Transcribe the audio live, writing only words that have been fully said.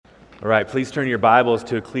All right, please turn your Bibles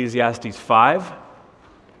to Ecclesiastes 5.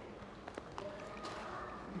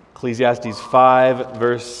 Ecclesiastes 5,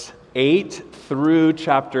 verse 8 through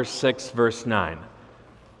chapter 6, verse 9.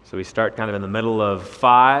 So we start kind of in the middle of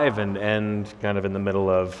 5 and end kind of in the middle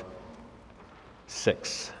of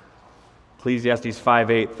 6. Ecclesiastes 5,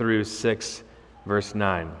 8 through 6, verse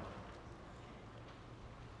 9.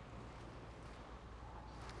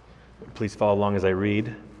 Please follow along as I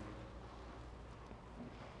read.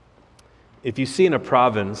 If you see in a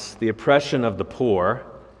province the oppression of the poor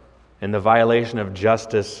and the violation of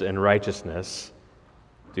justice and righteousness,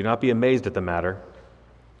 do not be amazed at the matter,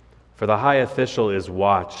 for the high official is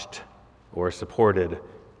watched or supported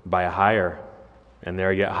by a higher, and there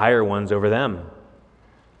are yet higher ones over them.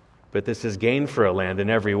 But this is gain for a land in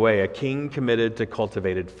every way, a king committed to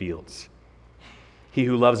cultivated fields. He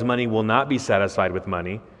who loves money will not be satisfied with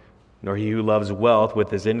money, nor he who loves wealth with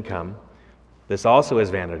his income. This also is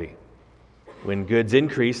vanity. When goods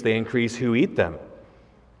increase, they increase who eat them.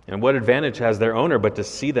 And what advantage has their owner but to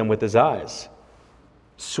see them with his eyes?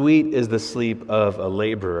 Sweet is the sleep of a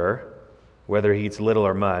laborer, whether he eats little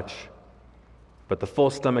or much, but the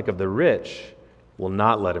full stomach of the rich will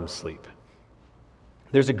not let him sleep.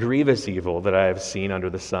 There's a grievous evil that I have seen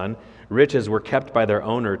under the sun. Riches were kept by their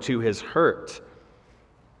owner to his hurt,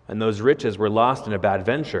 and those riches were lost in a bad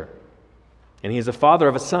venture. And he is a father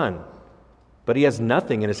of a son, but he has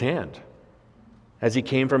nothing in his hand. As he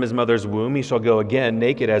came from his mother's womb, he shall go again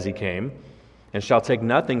naked as he came, and shall take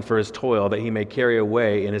nothing for his toil that he may carry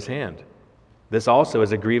away in his hand. This also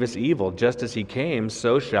is a grievous evil. Just as he came,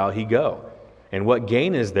 so shall he go. And what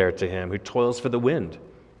gain is there to him who toils for the wind?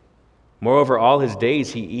 Moreover, all his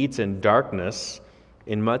days he eats in darkness,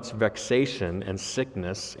 in much vexation and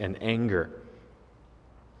sickness and anger.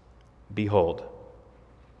 Behold,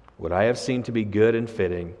 what I have seen to be good and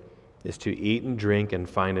fitting is to eat and drink and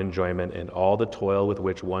find enjoyment in all the toil with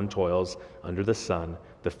which one toils under the sun,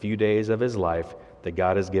 the few days of his life that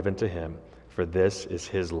God has given to him, for this is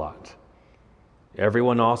his lot.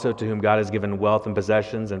 Everyone also to whom God has given wealth and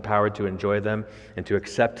possessions and power to enjoy them and to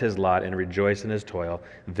accept his lot and rejoice in his toil,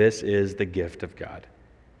 this is the gift of God.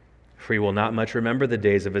 For he will not much remember the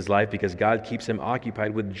days of his life because God keeps him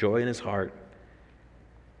occupied with joy in his heart.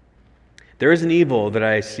 There is an evil that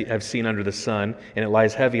I have seen under the sun, and it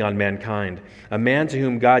lies heavy on mankind. A man to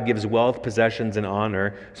whom God gives wealth, possessions, and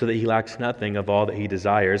honor, so that he lacks nothing of all that he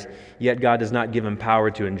desires, yet God does not give him power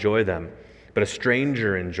to enjoy them, but a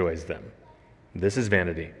stranger enjoys them. This is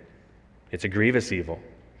vanity. It's a grievous evil.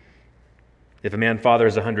 If a man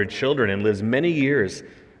fathers 100 children and lives many years,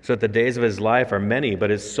 so that the days of his life are many, but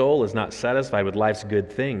his soul is not satisfied with life's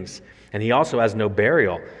good things, and he also has no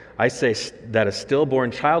burial, I say that a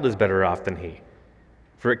stillborn child is better off than he.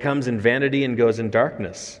 For it comes in vanity and goes in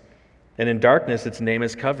darkness, and in darkness its name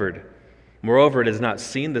is covered. Moreover, it has not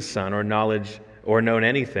seen the sun or knowledge or known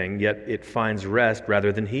anything, yet it finds rest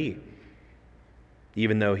rather than he.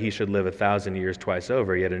 Even though he should live 1,000 years twice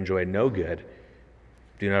over, yet enjoy no good,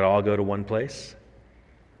 do not all go to one place?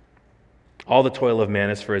 All the toil of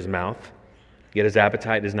man is for his mouth, yet his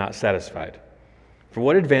appetite is not satisfied. For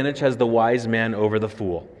what advantage has the wise man over the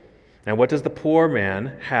fool? And what does the poor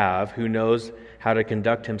man have who knows how to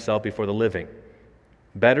conduct himself before the living?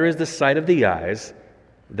 Better is the sight of the eyes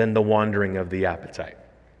than the wandering of the appetite.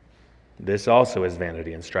 This also is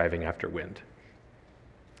vanity and striving after wind.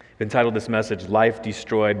 I've entitled this message, Life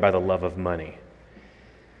Destroyed by the Love of Money.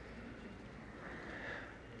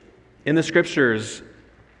 In the scriptures,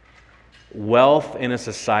 wealth in a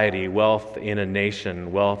society, wealth in a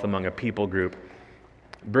nation, wealth among a people group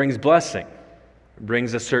brings blessing,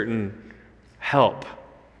 brings a certain help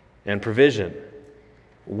and provision.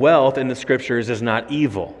 Wealth in the scriptures is not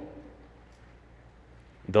evil.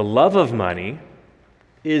 The love of money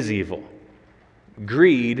is evil.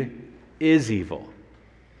 Greed is evil.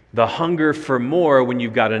 The hunger for more when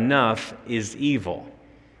you've got enough is evil.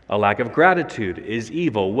 A lack of gratitude is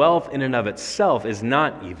evil. Wealth in and of itself is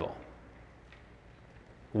not evil.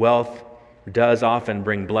 Wealth does often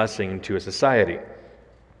bring blessing to a society.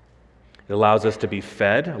 It allows us to be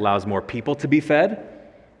fed, allows more people to be fed.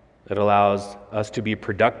 It allows us to be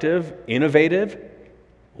productive, innovative.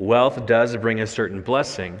 Wealth does bring a certain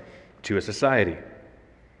blessing to a society.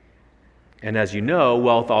 And as you know,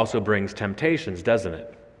 wealth also brings temptations, doesn't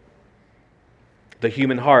it? The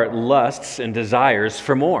human heart lusts and desires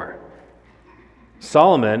for more.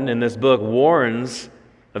 Solomon, in this book, warns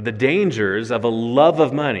of the dangers of a love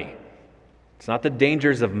of money. It's not the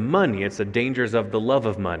dangers of money, it's the dangers of the love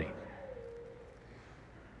of money.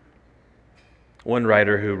 One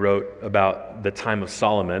writer who wrote about the time of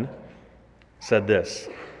Solomon said this: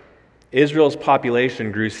 Israel's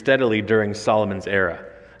population grew steadily during Solomon's era.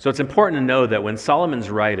 So it's important to know that when Solomon's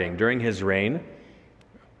writing, during his reign,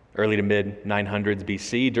 early to mid 900s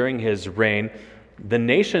BC, during his reign, the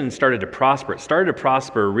nation started to prosper. It started to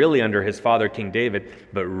prosper really under his father, King David,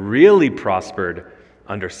 but really prospered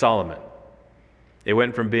under Solomon. It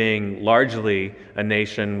went from being largely a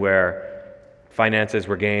nation where finances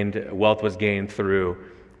were gained, wealth was gained through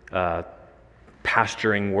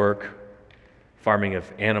pasturing work, farming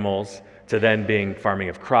of animals, to then being farming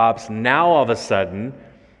of crops. Now, all of a sudden,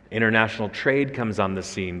 international trade comes on the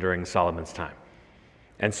scene during Solomon's time.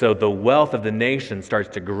 And so the wealth of the nation starts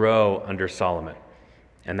to grow under Solomon.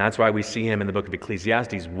 And that's why we see him in the book of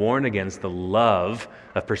Ecclesiastes warn against the love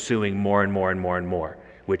of pursuing more and more and more and more,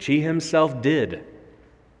 which he himself did.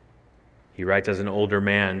 He writes as an older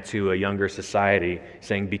man to a younger society,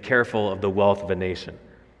 saying, "Be careful of the wealth of a nation."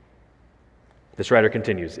 This writer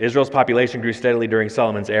continues, Israel's population grew steadily during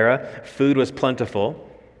Solomon's era. Food was plentiful,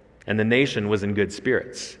 and the nation was in good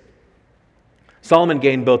spirits. Solomon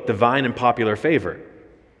gained both divine and popular favor.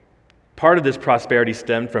 Part of this prosperity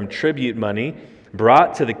stemmed from tribute money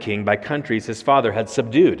brought to the king by countries his father had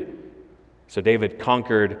subdued. So David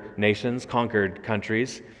conquered nations, conquered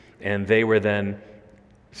countries, and they were then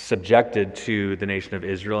subjected to the nation of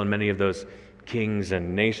Israel, and many of those kings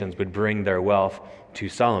and nations would bring their wealth to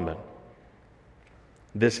Solomon.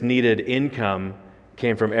 This needed income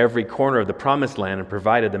came from every corner of the promised land and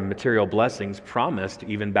provided the material blessings promised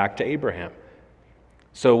even back to Abraham.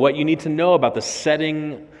 So what you need to know about the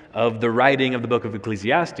setting of the writing of the book of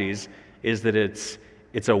Ecclesiastes is that it's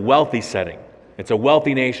a wealthy setting. It's a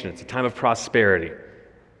wealthy nation. It's a time of prosperity.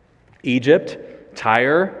 Egypt,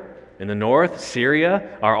 Tyre in the north,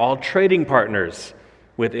 Syria are all trading partners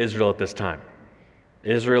with Israel at this time.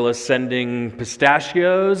 Israel is sending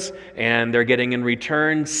pistachios, and they're getting in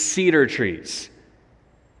return cedar trees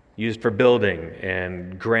used for building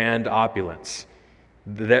and grand opulence.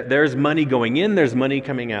 There's money going in, there's money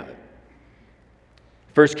coming out.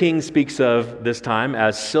 1 Kings speaks of this time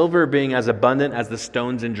as silver being as abundant as the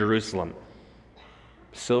stones in Jerusalem.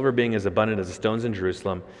 Silver being as abundant as the stones in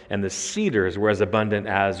Jerusalem, and the cedars were as abundant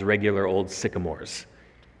as regular old sycamores.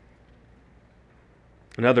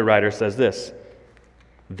 Another writer says this,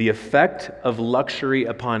 the effect of luxury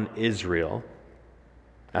upon Israel,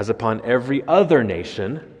 as upon every other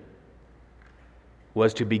nation,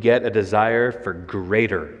 was to beget a desire for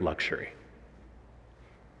greater luxury.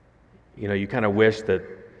 You know, you kind of wish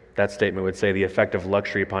that statement would say the effect of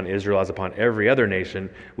luxury upon Israel as upon every other nation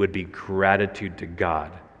would be gratitude to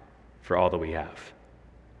God for all that we have.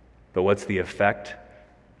 But what's the effect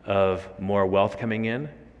of more wealth coming in?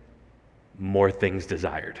 More things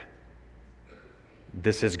desired.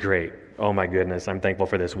 This is great. Oh my goodness, I'm thankful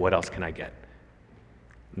for this. What else can I get?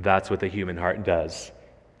 That's what the human heart does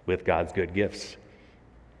with God's good gifts.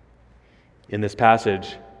 In this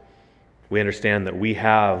passage, we understand that we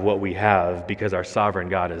have what we have because our sovereign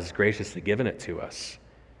God has graciously given it to us.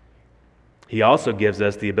 He also gives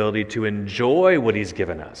us the ability to enjoy what He's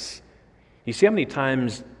given us. You see how many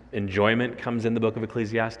times enjoyment comes in the book of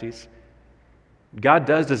Ecclesiastes? God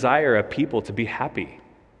does desire a people to be happy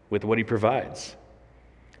with what He provides.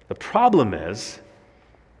 The problem is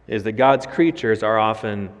that God's creatures are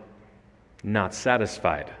often not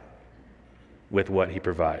satisfied with what He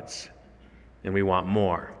provides, and we want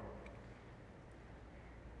more.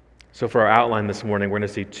 So for our outline this morning, we're going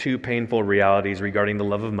to see two painful realities regarding the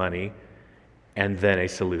love of money and then a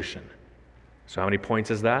solution. So how many points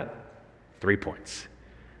is that? 3 points.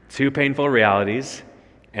 Two painful realities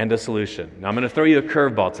and a solution. Now I'm going to throw you a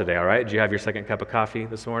curveball today, all right? Did you have your second cup of coffee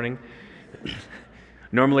this morning?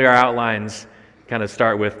 Normally our outlines kind of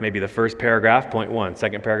start with maybe the first paragraph, point 1,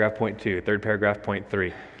 second paragraph, point 2, third paragraph, point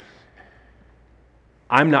 3.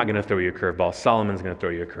 I'm not going to throw you a curveball. Solomon's going to throw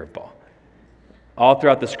you a curveball. All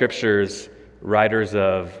throughout the scriptures, writers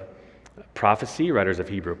of prophecy, writers of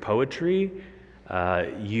Hebrew poetry,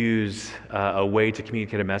 use a way to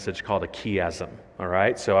communicate a message called a chiasm, all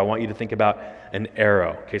right? So I want you to think about an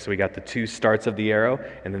arrow. Okay, so we got the two starts of the arrow,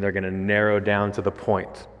 and then they're going to narrow down to the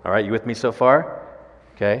point. All right, you with me so far?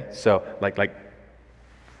 Okay, so like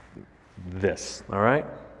this, all right?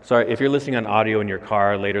 Sorry, if you're listening on audio in your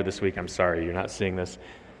car later this week, I'm sorry, you're not seeing this.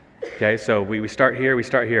 Okay, so we start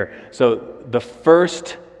here. So the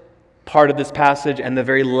first part of this passage and the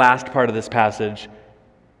very last part of this passage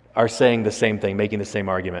are saying the same thing, making the same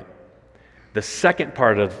argument. The second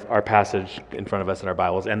part of our passage in front of us in our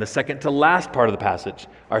Bibles and the second to last part of the passage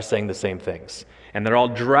are saying the same things. And they're all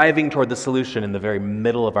driving toward the solution in the very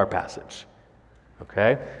middle of our passage.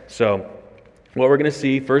 Okay, so what we're going to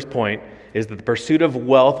see, first point, is that the pursuit of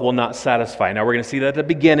wealth will not satisfy. Now we're going to see that at the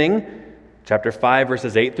beginning. Chapter 5,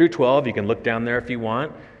 verses 8 through 12, you can look down there if you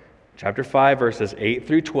want. Chapter 5, verses 8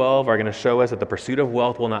 through 12 are going to show us that the pursuit of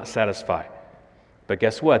wealth will not satisfy. But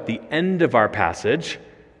guess what? The end of our passage,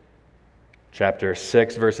 chapter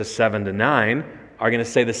 6, verses 7 to 9, are going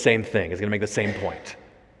to say the same thing. It's going to make the same point.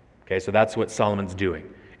 Okay, so that's what Solomon's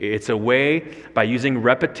doing. It's a way, by using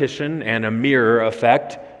repetition and a mirror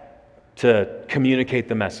effect, to communicate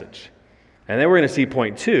the message. And then we're going to see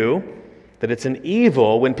point 2, that it's an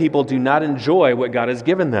evil when people do not enjoy what God has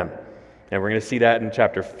given them. And we're going to see that in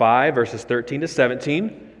chapter 5, verses 13 to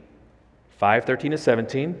 17, 5, 13 to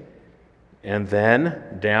 17, and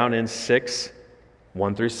then down in 6,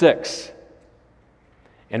 1 through 6.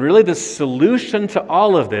 And really the solution to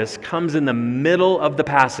all of this comes in the middle of the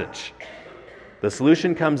passage. The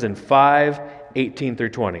solution comes in 5, 18 through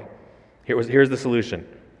 20. Here's the solution.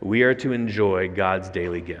 We are to enjoy God's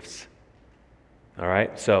daily gifts. All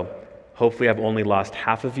right? So hopefully I've only lost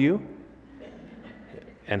half of you,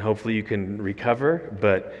 and hopefully you can recover.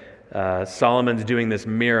 But Solomon's doing this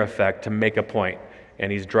mirror effect to make a point,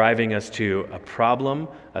 and he's driving us to a problem,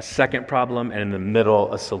 a second problem, and in the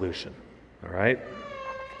middle, a solution. All right?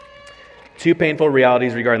 2 painful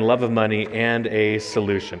realities regarding love of money and a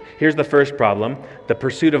solution. Here's the first problem. The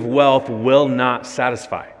pursuit of wealth will not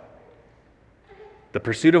satisfy. The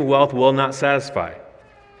pursuit of wealth will not satisfy.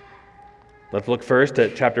 Let's look first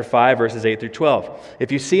at chapter 5, verses 8 through 12.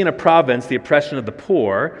 If you see in a province the oppression of the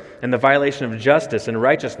poor and the violation of justice and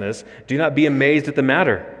righteousness, do not be amazed at the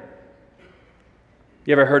matter.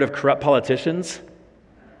 You ever heard of corrupt politicians?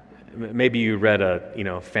 Maybe you read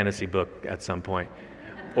a fantasy book at some point,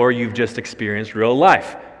 or you've just experienced real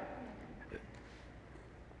life.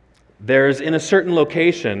 There's, in a certain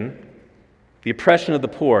location, the oppression of the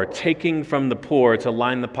poor, taking from the poor to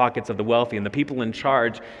line the pockets of the wealthy, and the people in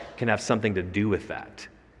charge can have something to do with that.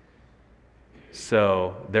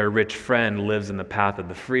 So their rich friend lives in the path of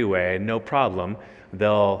the freeway, no problem.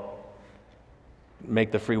 They'll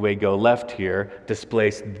make the freeway go left here,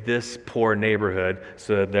 displace this poor neighborhood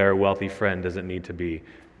so that their wealthy friend doesn't need to be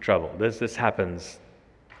troubled. This happens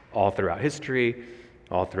all throughout history,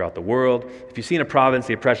 all throughout the world. If you see in a province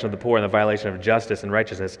the oppression of the poor and the violation of justice and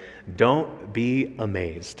righteousness, don't be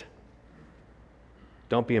amazed.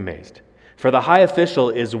 Don't be amazed. For the high official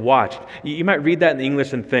is watched. You might read that in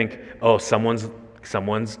English and think, oh, someone's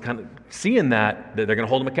kind of seeing that they're going to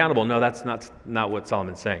hold him accountable. No, that's not what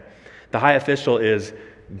Solomon's saying. The high official is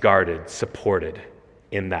guarded, supported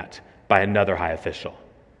in that by another high official.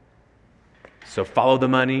 So follow the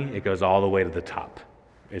money, it goes all the way to the top,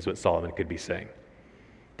 is what Solomon could be saying.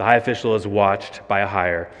 The high official is watched by a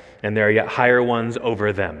higher, and there are yet higher ones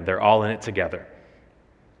over them. They're all in it together.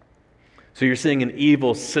 So you're seeing an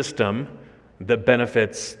evil system that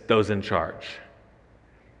benefits those in charge.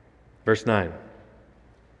 Verse 9.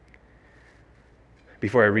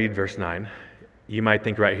 Before I read verse 9, you might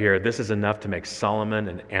think right here, this is enough to make Solomon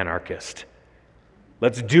an anarchist.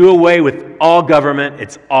 Let's do away with all government.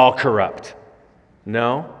 It's all corrupt.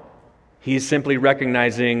 No. He's simply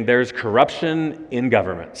recognizing there's corruption in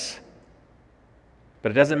governments.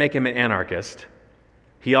 But it doesn't make him an anarchist.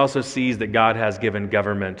 He also sees that God has given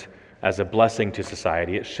government as a blessing to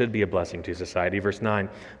society. It should be a blessing to society. Verse 9,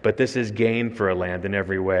 but this is gain for a land in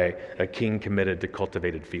every way, a king committed to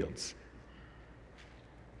cultivated fields.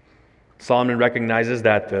 Solomon recognizes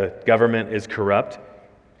that the government is corrupt.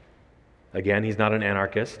 Again, he's not an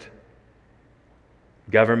anarchist.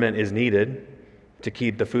 Government is needed to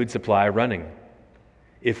keep the food supply running.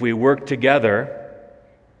 If we work together,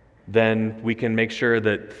 then we can make sure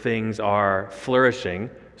that things are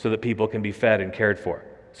flourishing so that people can be fed and cared for.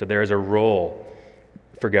 So there is a role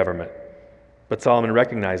for government. But Solomon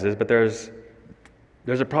recognizes, but there's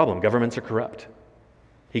a problem. Governments are corrupt.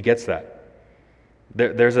 He gets that.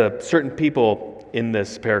 There's a certain people in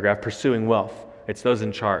this paragraph pursuing wealth. It's those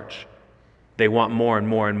in charge. They want more and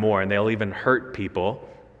more and more, and they'll even hurt people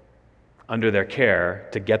under their care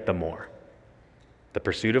to get the more. The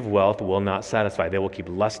pursuit of wealth will not satisfy. They will keep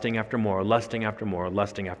lusting after more, lusting after more,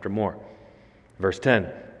 lusting after more. Verse 10,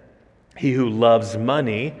 he who loves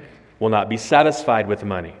money will not be satisfied with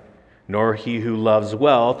money, nor he who loves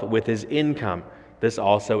wealth with his income. This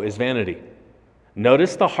also is vanity.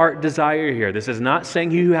 Notice the heart desire here. This is not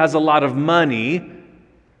saying he who has a lot of money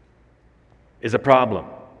is a problem.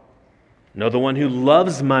 No, the one who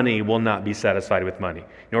loves money will not be satisfied with money,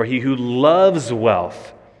 nor he who loves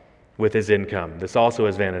wealth with his income. This also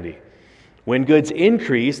is vanity. When goods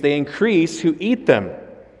increase, they increase who eat them.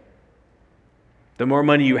 The more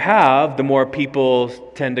money you have, the more people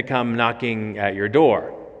tend to come knocking at your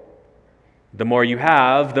door. The more you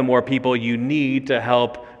have, the more people you need to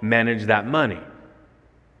help manage that money.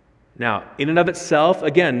 Now, in and of itself,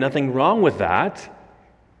 again, nothing wrong with that.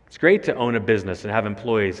 It's great to own a business and have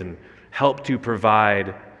employees and help to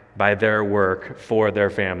provide by their work for their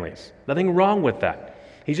families. Nothing wrong with that.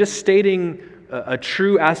 He's just stating a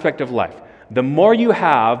true aspect of life. The more you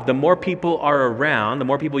have, the more people are around, the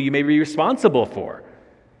more people you may be responsible for.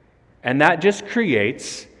 And that just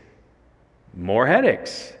creates more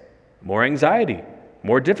headaches, more anxiety,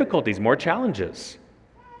 more difficulties, more challenges.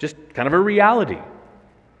 Just kind of a reality.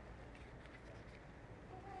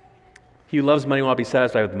 He who loves money will not be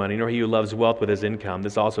satisfied with money, nor he who loves wealth with his income.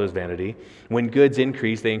 This also is vanity. When goods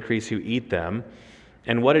increase, they increase who eat them.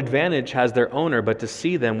 And what advantage has their owner but to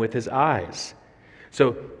see them with his eyes?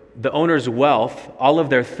 So the owner's wealth, all of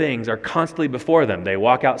their things are constantly before them. They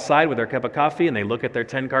walk outside with their cup of coffee and they look at their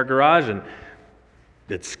 10-car garage and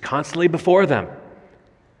it's constantly before them.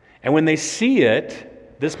 And when they see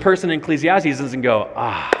it, this person in Ecclesiastes doesn't go,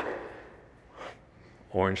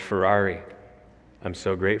 orange Ferrari, I'm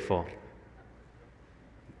so grateful.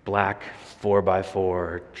 Black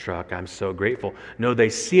 4x4 truck, I'm so grateful. No, they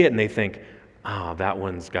see it and they think, that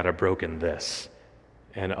one's got a broken this.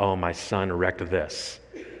 And my son wrecked this.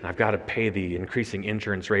 And I've got to pay the increasing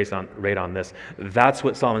insurance rate on this. That's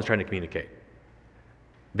what Solomon's trying to communicate.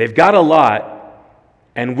 They've got a lot,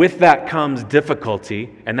 and with that comes difficulty,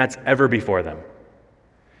 and that's ever before them.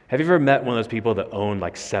 Have you ever met one of those people that own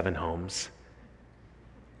like 7 homes?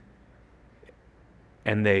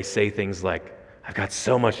 And they say things like, I've got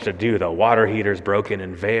so much to do. The water heater's broken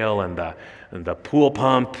in Vail, and the pool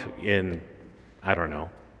pump in, I don't know,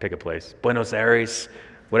 pick a place, Buenos Aires,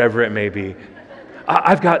 whatever it may be.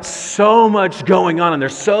 I've got so much going on, and they're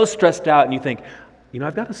so stressed out, and you think,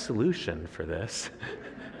 I've got a solution for this.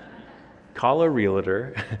 Call a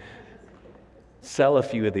realtor, sell a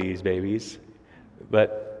few of these babies.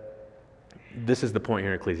 But this is the point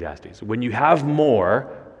here in Ecclesiastes. When you have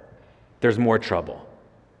more, there's more trouble.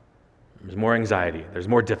 There's more anxiety. There's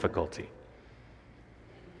more difficulty.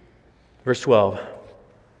 Verse 12,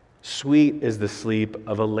 sweet is the sleep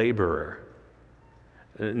of a laborer.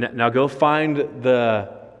 Now go find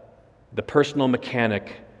the personal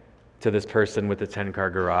mechanic to this person with the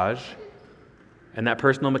 10-car garage. And that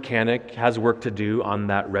personal mechanic has work to do on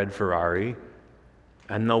that red Ferrari.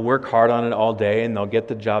 And they'll work hard on it all day and they'll get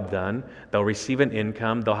the job done. They'll receive an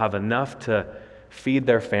income. They'll have enough to feed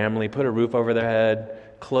their family, put a roof over their head,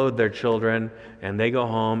 clothe their children, and they go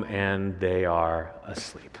home and they are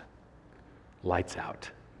asleep. Lights out.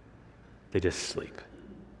 They just sleep.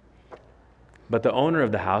 But the owner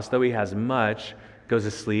of the house, though he has much, goes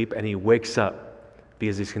to sleep and he wakes up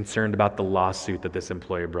because he's concerned about the lawsuit that this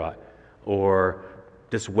employer brought or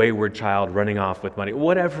this wayward child running off with money,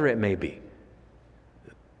 whatever it may be.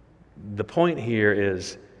 The point here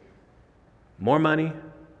is more money,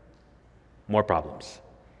 more problems,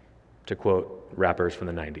 to quote rappers from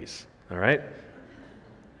the 90s, all right?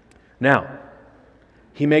 Now,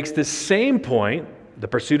 he makes this same point, the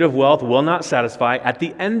pursuit of wealth will not satisfy, at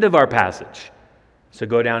the end of our passage. So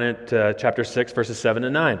go down into chapter 6, verses 7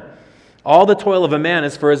 and 9. All the toil of a man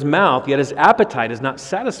is for his mouth, yet his appetite is not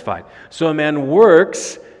satisfied. So a man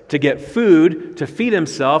works to get food, to feed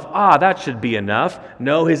himself. That should be enough.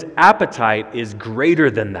 No, his appetite is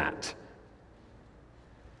greater than that.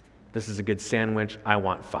 This is a good sandwich. I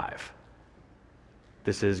want 5.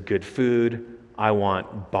 This is good food. I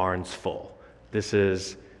want barns full. This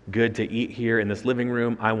is good to eat here in this living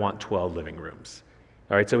room. I want 12 living rooms.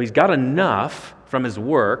 All right, so he's got enough from his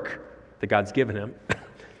work that God's given him,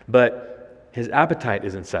 but his appetite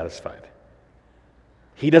isn't satisfied.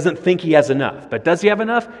 He doesn't think he has enough, but does he have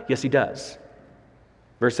enough? Yes, he does.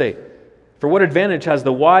 Verse 8, for what advantage has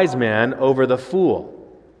the wise man over the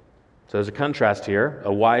fool? So there's a contrast here,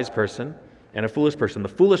 a wise person and a foolish person. The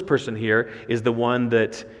foolish person here is the one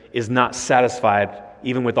that is not satisfied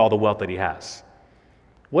even with all the wealth that he has.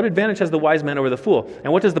 What advantage has the wise man over the fool?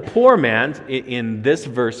 And what does the poor man, in this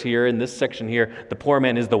verse here, in this section here, the poor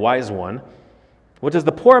man is the wise one. What does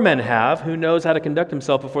the poor man have who knows how to conduct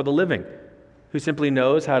himself before the living? Who simply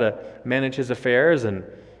knows how to manage his affairs and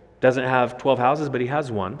doesn't have 12 houses, but he has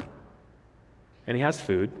one. And he has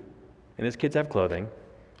food. And his kids have clothing.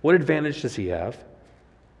 What advantage does he have?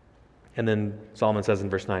 And then Solomon says in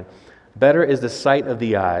verse 9, better is the sight of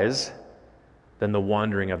the eyes than the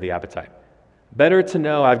wandering of the appetite. Better to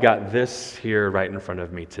know I've got this here right in front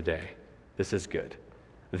of me today. This is good.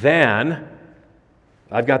 Than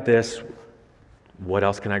I've got this. What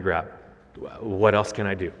else can I grab? What else can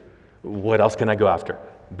I do? What else can I go after?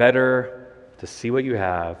 Better to see what you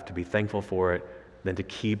have, to be thankful for it, than to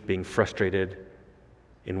keep being frustrated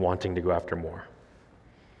in wanting to go after more.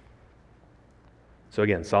 So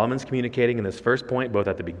again, Solomon's communicating in this first point, both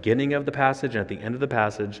at the beginning of the passage and at the end of the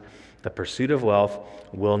passage, the pursuit of wealth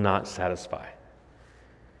will not satisfy.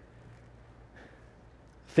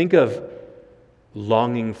 Think of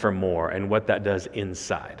longing for more and what that does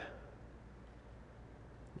inside.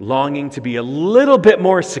 Longing to be a little bit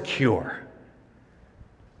more secure,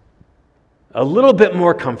 a little bit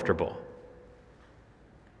more comfortable.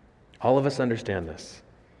 All of us understand this.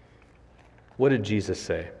 What did Jesus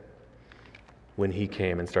say when he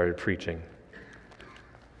came and started preaching?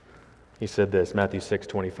 He said this, Matthew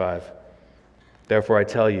 6:25. Therefore I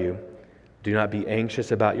tell you, do not be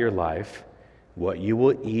anxious about your life, what you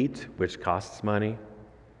will eat, which costs money,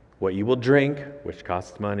 what you will drink, which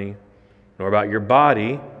costs money, nor about your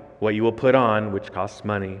body, what you will put on, which costs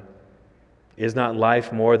money. Is not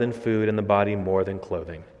life more than food and the body more than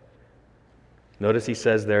clothing? Notice he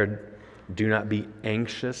says there, do not be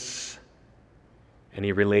anxious, and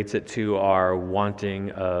he relates it to our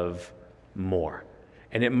wanting of more.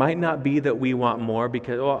 And it might not be that we want more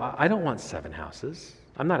because, I don't want 7 houses.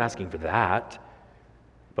 I'm not asking for that.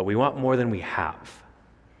 But we want more than we have.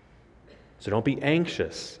 So don't be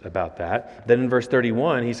anxious about that. Then in verse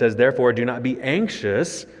 31, he says, therefore, do not be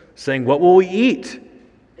anxious, saying, what will we eat?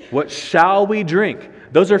 What shall we drink?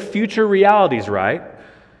 Those are future realities, right?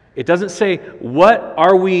 It doesn't say, what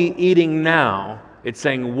are we eating now? It's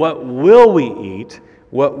saying, what will we eat?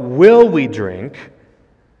 What will we drink?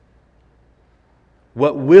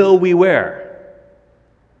 What will we wear?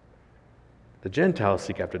 The Gentiles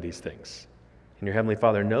seek after these things. And your Heavenly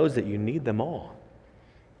Father knows that you need them all.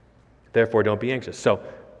 Therefore, don't be anxious. So,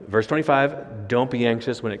 verse 25, don't be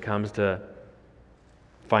anxious when it comes to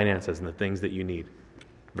finances and the things that you need.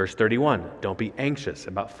 Verse 31, don't be anxious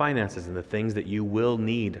about finances and the things that you will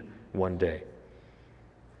need one day.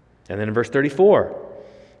 And then in verse 34,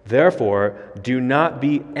 therefore, do not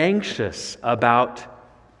be anxious about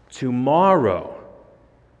tomorrow,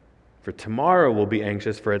 for tomorrow will be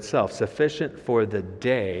anxious for itself. Sufficient for the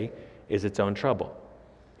day is its own trouble.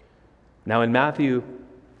 Now in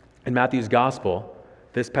Matthew's gospel,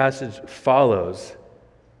 this passage follows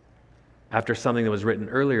after something that was written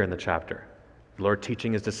earlier in the chapter. The Lord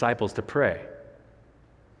teaching his disciples to pray.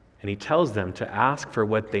 And he tells them to ask for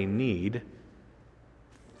what they need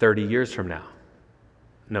 30 years from now.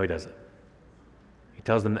 No, he doesn't. He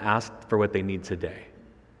tells them to ask for what they need today.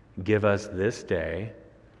 Give us this day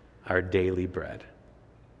our daily bread.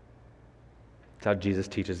 That's how Jesus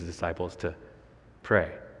teaches his disciples to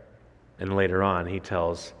pray. And later on, he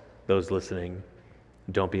tells those listening,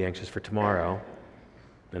 don't be anxious for tomorrow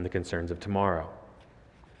and the concerns of tomorrow.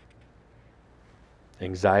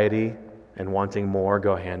 Anxiety and wanting more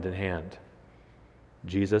go hand in hand.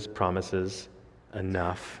 Jesus promises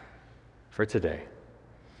enough for today.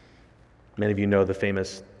 Many of you know the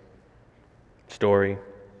famous story.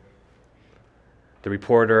 The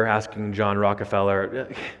reporter asking John Rockefeller,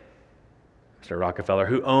 Mr. Rockefeller,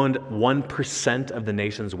 who owned 1% of the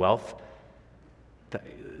nation's wealth.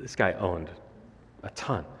 This guy owned a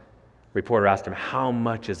ton. Reporter asked him, how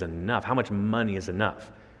much is enough? How much money is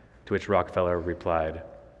enough? To which Rockefeller replied,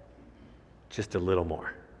 just a little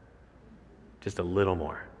more. Just a little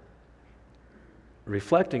more.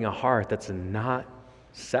 Reflecting a heart that's not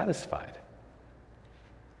satisfied.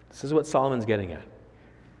 This is what Solomon's getting at.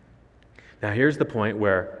 Now here's the point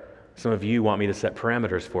where some of you want me to set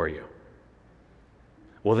parameters for you.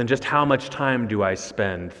 Well, then just how much time do I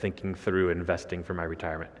spend thinking through investing for my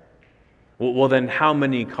retirement? Well, then how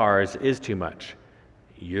many cars is too much?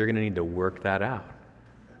 You're going to need to work that out.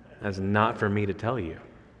 That's not for me to tell you.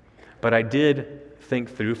 But I did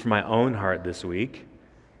think through for my own heart this week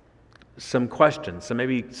some questions,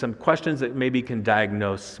 some questions that maybe can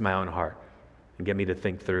diagnose my own heart and get me to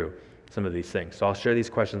think through some of these things. So I'll share these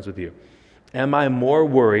questions with you. Am I more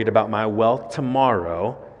worried about my wealth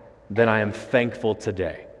tomorrow than I am thankful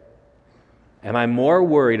today? Am I more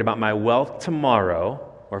worried about my wealth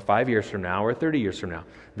tomorrow, or 5 years from now, or 30 years from now,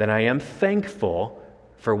 than I am thankful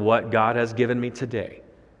for what God has given me today?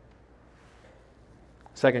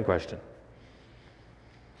 Second question.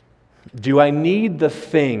 Do I need the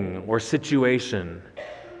thing or situation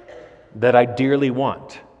that I dearly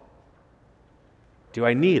want? Do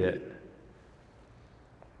I need it?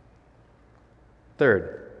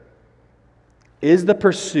 Third, is the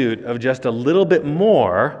pursuit of just a little bit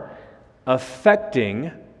more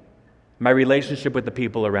affecting my relationship with the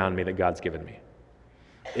people around me that God's given me?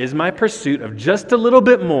 Is my pursuit of just a little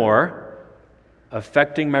bit more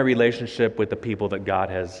affecting my relationship with the people that God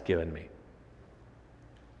has given me?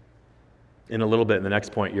 In a little bit, in the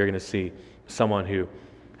next point, you're going to see someone who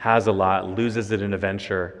has a lot, loses it in a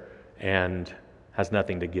venture, and has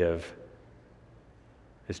nothing to give.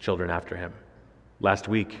 his children after him. Last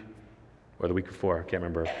week, or the week before, I can't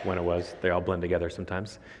remember when it was. They all blend together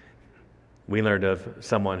sometimes. We learned of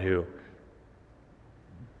someone who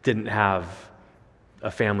didn't have a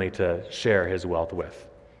family to share his wealth with.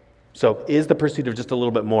 So is the pursuit of just a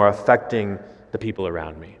little bit more affecting the people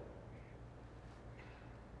around me?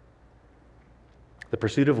 The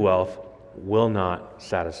pursuit of wealth will not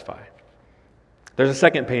satisfy. There's a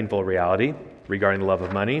second painful reality regarding the love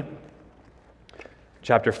of money.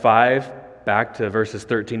 Chapter 5, back to verses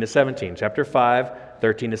 13 to 17. Chapter 5,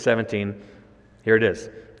 13 to 17. Here it is.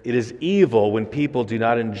 It is evil when people do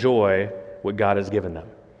not enjoy what God has given them.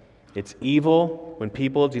 It's evil when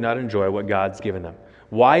people do not enjoy what God's given them.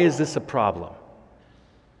 Why is this a problem?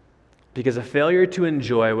 Because a failure to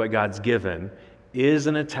enjoy what God's given is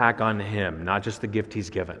an attack on him, not just the gift he's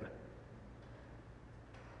given.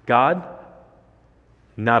 God,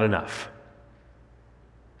 not enough.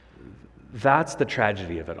 That's the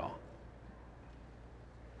tragedy of it all.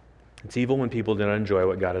 It's evil when people do not enjoy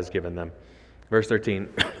what God has given them. Verse 13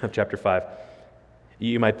 of chapter 5.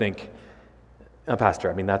 You might think, oh,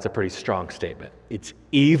 Pastor, that's a pretty strong statement. It's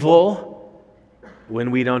evil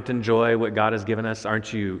when we don't enjoy what God has given us.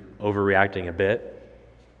 Aren't you overreacting a bit?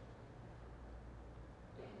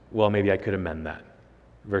 Well, maybe I could amend that.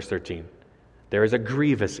 Verse 13. There is a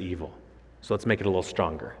grievous evil. So let's make it a little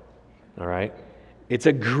stronger. All right? It's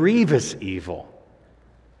a grievous evil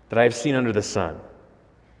that I have seen under the sun.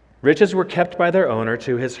 Riches were kept by their owner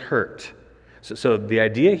to his hurt. So the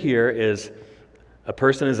idea here is a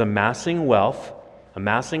person is amassing wealth, and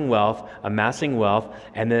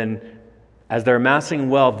then as they're amassing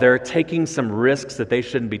wealth, they're taking some risks that they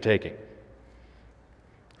shouldn't be taking.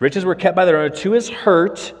 Riches were kept by their owner to his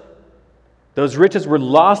hurt. Those riches were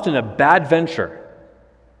lost in a bad venture.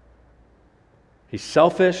 He's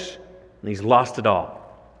selfish, and he's lost it all.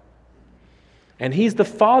 And he's the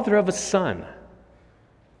father of a son,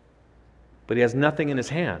 but he has nothing in his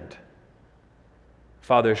hand.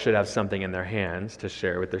 Fathers should have something in their hands to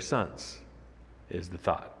share with their sons, is the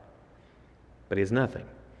thought. But he has nothing.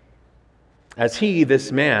 As he,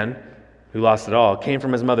 this man who lost it all, came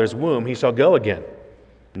from his mother's womb, he shall go again,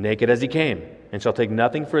 naked as he came, and shall take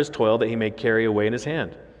nothing for his toil that he may carry away in his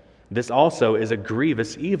hand. This also is a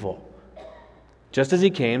grievous evil. Just as he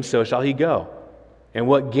came, so shall he go. And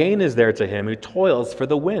what gain is there to him who toils for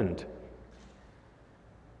the wind?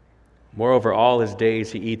 Moreover, all his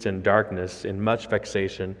days he eats in darkness, in much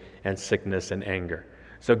vexation and sickness and anger.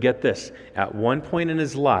 So get this. At one point in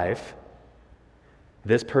his life,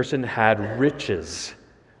 this person had riches.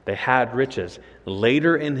 They had riches.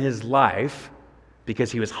 Later in his life,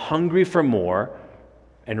 because he was hungry for more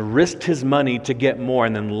and risked his money to get more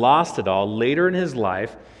and then lost it all, later in his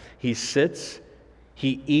life, he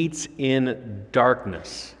eats in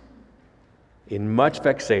darkness, in much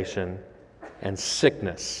vexation and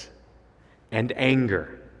sickness and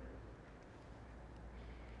anger.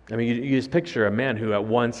 You just picture a man who at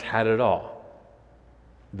once had it all.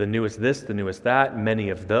 The newest this, the newest that, many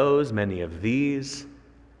of those, many of these,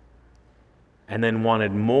 and then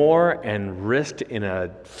wanted more and risked in a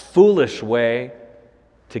foolish way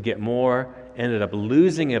to get more, ended up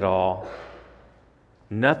losing it all,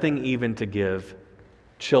 nothing even to give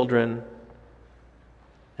children,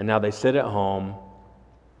 and now they sit at home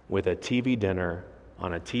with a TV dinner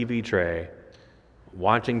on a TV tray,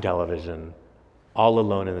 watching television, all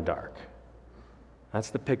alone in the dark. That's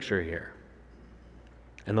the picture here.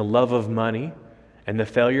 And the love of money and the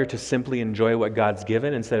failure to simply enjoy what God's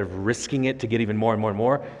given instead of risking it to get even more and more and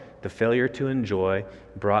more, the failure to enjoy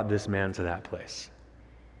brought this man to that place.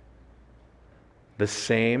 The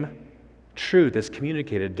same truth is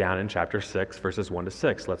communicated down in chapter 6, verses 1 to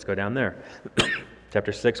 6. Let's go down there.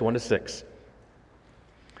 Chapter 6, 1 to 6.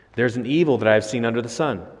 There's an evil that I have seen under the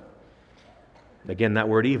sun. Again, that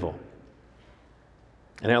word evil.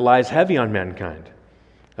 And it lies heavy on mankind.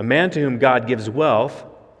 A man to whom God gives wealth,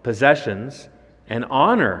 possessions, and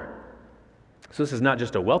honor. So this is not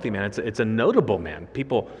just a wealthy man, it's a notable man.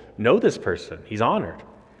 People know this person. He's honored.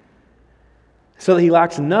 So that he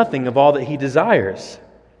lacks nothing of all that he desires.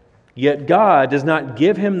 Yet God does not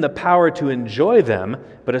give him the power to enjoy them,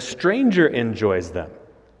 but a stranger enjoys them.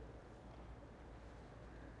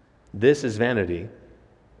 This is vanity.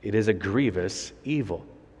 It is a grievous evil.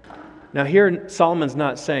 Now here Solomon's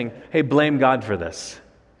not saying, hey, blame God for this.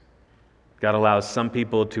 God allows some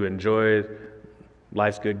people to enjoy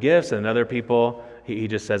life's good gifts, and other people, he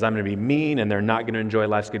just says, I'm going to be mean, and they're not going to enjoy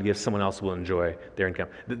life's good gifts. Someone else will enjoy their income.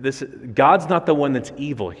 God's not the one that's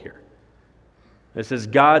evil here. This is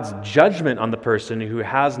God's judgment on the person who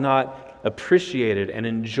has not appreciated and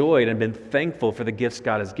enjoyed and been thankful for the gifts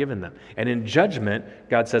God has given them. And in judgment,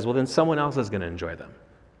 God says, well, then someone else is going to enjoy them.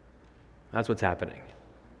 That's what's happening.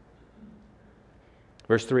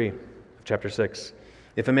 Verse 3 of chapter 6.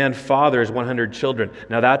 If a man fathers 100 children,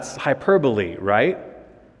 now that's hyperbole, right?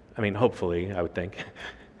 I mean, hopefully, I would think.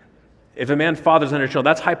 If a man fathers 100 children,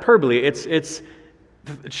 that's hyperbole. It's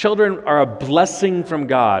children are a blessing from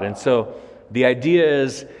God. And so the idea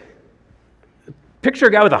is, picture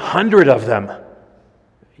a guy with 100 of them.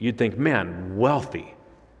 You'd think, man, wealthy.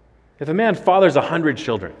 If a man fathers 100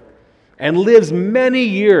 children and lives many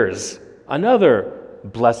years, another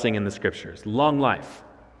blessing in the Scriptures, long life,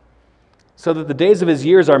 so that the days of his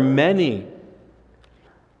years are many,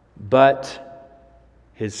 but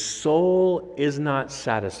his soul is not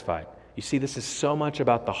satisfied. You see, this is so much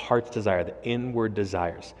about the heart's desire, the inward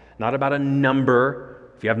desires, not about a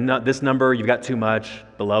number. If you have this number, you've got too much.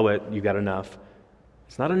 Below it, you've got enough.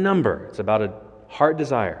 It's not a number. It's about a heart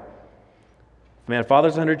desire. If a man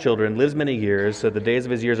fathers 100 children, lives many years, so the days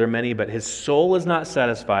of his years are many, but his soul is not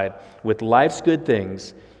satisfied with life's good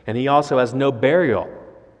things, and he also has no burial.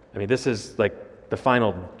 I mean, this is like the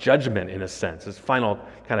final judgment in a sense, this final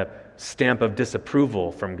kind of stamp of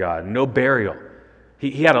disapproval from God. No burial.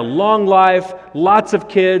 He had a long life, lots of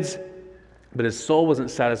kids, but his soul wasn't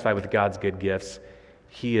satisfied with God's good gifts.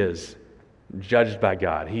 He is judged by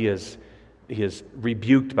God. He is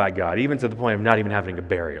rebuked by God, even to the point of not even having a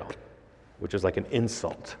burial, which is like an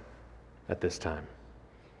insult at this time.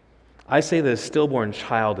 I say that a stillborn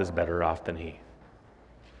child is better off than he.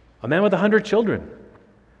 A man with 100 children.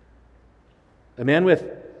 A man with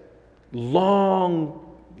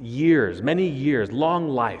long years, many years, long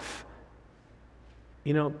life.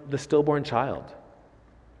 You know, the stillborn child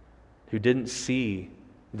who didn't see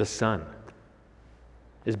the sun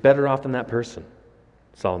is better off than that person,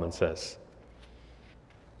 Solomon says.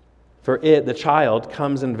 For it, the child,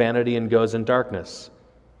 comes in vanity and goes in darkness.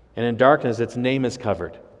 And in darkness, its name is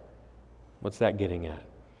covered. What's that getting at?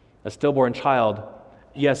 A stillborn child,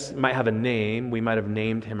 yes, might have a name. We might have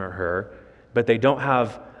named him or her, but they don't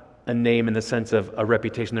have a name in the sense of a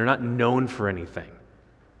reputation. They're not known for anything.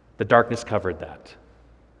 The darkness covered that.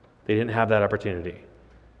 They didn't have that opportunity.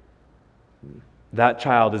 That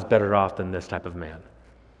child is better off than this type of man.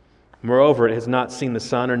 Moreover, it has not seen the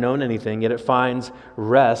sun or known anything, yet it finds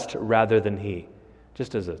rest rather than he.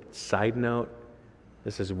 Just as a side note,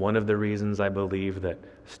 this is one of the reasons I believe that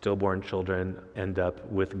stillborn children end up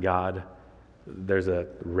with God. There's a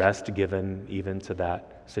rest given even to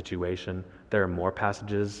that situation. There are more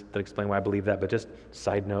passages that explain why I believe that, but just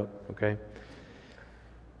side note, okay?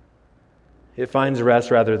 It finds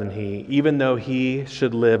rest rather than he, even though he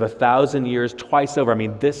should live 1,000 years twice over. I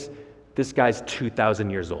mean, this guy's 2,000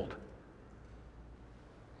 years old.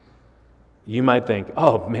 You might think,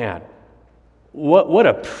 oh man, what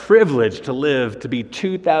a privilege to live to be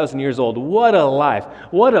 2,000 years old. What a life.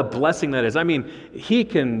 What a blessing that is. I mean, he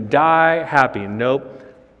can die happy. Nope.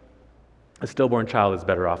 A stillborn child is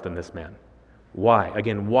better off than this man. Why?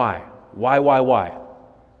 Again, why? Why?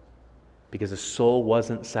 Because his soul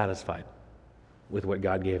wasn't satisfied with what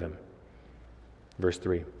God gave him. Verse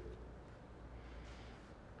 3.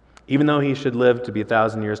 Even though he should live to be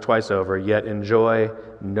 1,000 years twice over, yet enjoy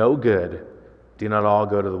no good, do not all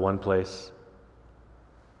go to the one place?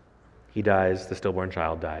 He dies, the stillborn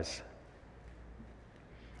child dies.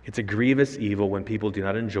 It's a grievous evil when people do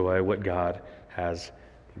not enjoy what God has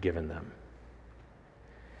given them.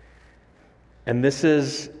 And this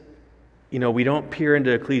is, we don't peer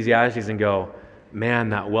into Ecclesiastes and go, man,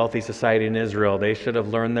 that wealthy society in Israel, they should have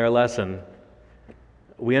learned their lesson.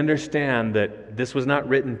 We understand that this was not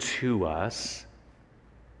written to us.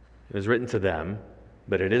 It was written to them,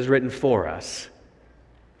 but it is written for us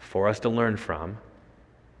to learn from.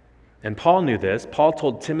 And Paul knew this. Paul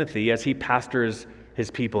told Timothy as he pastors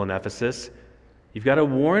his people in Ephesus, you've got to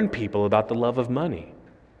warn people about the love of money.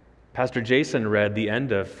 Pastor Jason read the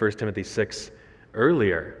end of 1 Timothy 6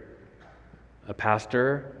 earlier. A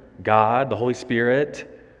pastor, God, the Holy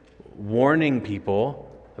Spirit, warning people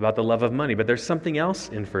about the love of money. But there's something else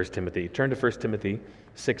in 1 Timothy. Turn to 1 Timothy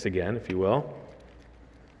 6 again, if you will.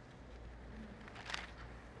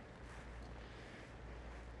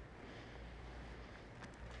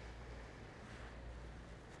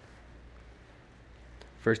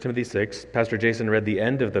 First Timothy 6. Pastor Jason read the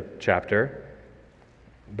end of the chapter,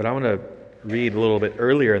 but I want to read a little bit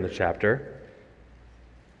earlier in the chapter.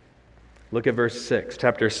 Look at verse 6,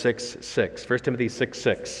 chapter 6. 1 Timothy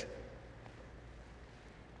 6.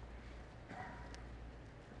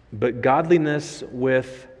 But godliness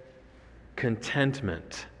with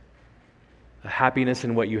contentment a happiness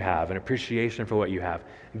in what you have, an appreciation for what you have.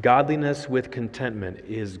 Godliness with contentment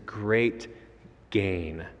is great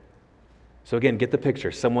gain. So again, get the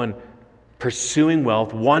picture. Someone pursuing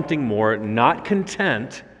wealth, wanting more, not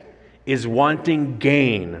content, is wanting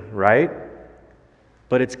gain, right?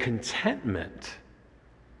 But it's contentment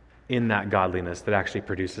in that godliness that actually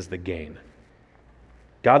produces the gain.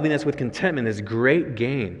 Godliness with contentment is great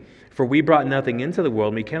gain. For we brought nothing into the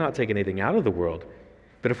world, and we cannot take anything out of the world.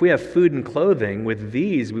 But if we have food and clothing, with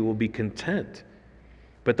these we will be content.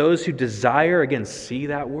 But those who desire, again, see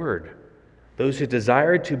that word, those who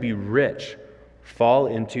desire to be rich fall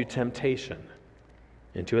into temptation,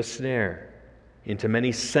 into a snare, into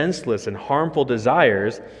many senseless and harmful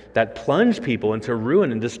desires that plunge people into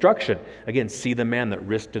ruin and destruction. Again, see the man that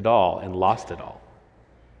risked it all and lost it all.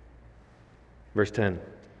 Verse 10,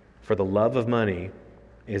 for the love of money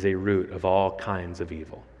is a root of all kinds of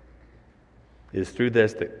evil. It is through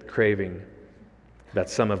this that craving that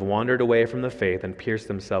some have wandered away from the faith and pierced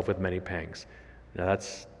themselves with many pangs. Now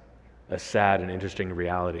that's a sad and interesting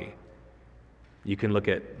reality. You can look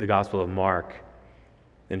at the Gospel of Mark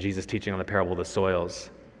and Jesus teaching on the parable of the soils.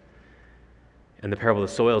 And the parable of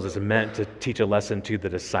the soils is meant to teach a lesson to the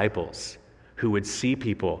disciples who would see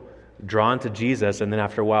people drawn to Jesus and then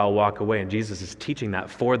after a while walk away. And Jesus is teaching that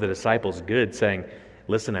for the disciples' good, saying,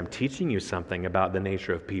 listen, I'm teaching you something about the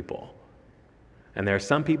nature of people. And there are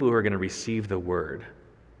some people who are going to receive the word.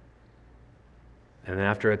 And then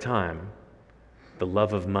after a time, the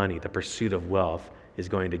love of money, the pursuit of wealth, is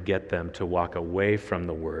going to get them to walk away from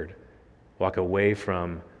the word, walk away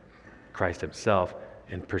from Christ himself,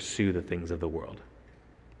 and pursue the things of the world.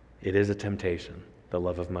 It is a temptation. The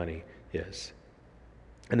love of money is.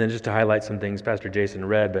 And then just to highlight some things Pastor Jason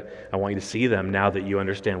read, but I want you to see them now that you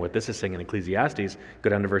understand what this is saying in Ecclesiastes. Go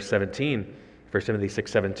down to verse 17. 1 Timothy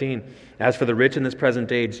 6:17. As for the rich in this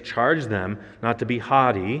present age, charge them not to be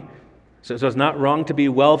haughty. So it's not wrong to be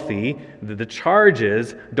wealthy. The charge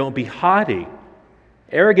is, don't be haughty,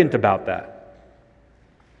 arrogant about that,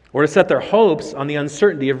 or to set their hopes on the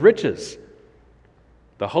uncertainty of riches.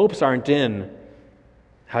 The hopes aren't in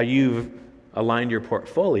how you've aligned your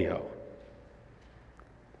portfolio.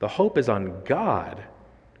 The hope is on God,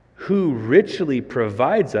 who richly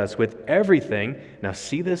provides us with everything. Now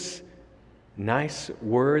see this nice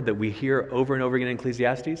word that we hear over and over again in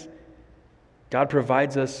Ecclesiastes? God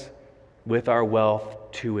provides us with our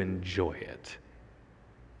wealth to enjoy it.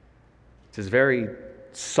 This is very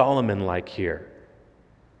Solomon-like here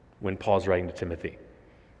when Paul's writing to Timothy.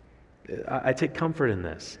 I take comfort in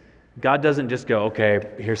this. God doesn't just go, okay,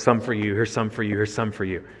 here's some for you, here's some for you, here's some for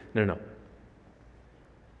you. No.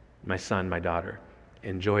 My son, my daughter,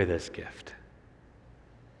 enjoy this gift.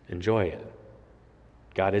 Enjoy it.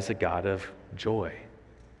 God is a God of joy.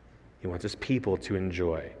 He wants his people to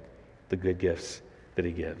enjoy the good gifts that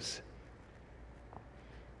he gives.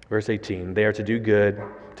 Verse 18, they are to do good,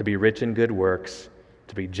 to be rich in good works,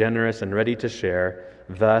 to be generous and ready to share,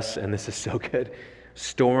 thus, and this is so good,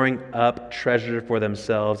 storing up treasure for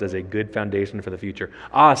themselves as a good foundation for the future.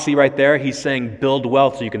 See right there, he's saying build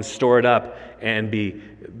wealth so you can store it up and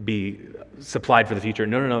be supplied for the future.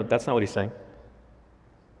 No, that's not what he's saying.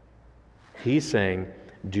 He's saying,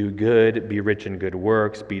 do good, be rich in good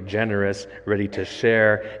works, be generous, ready to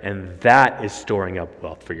share, and that is storing up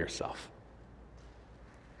wealth for yourself.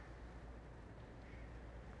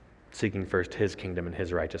 Seeking first his kingdom and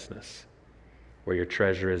his righteousness. Where your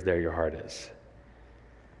treasure is, there your heart is.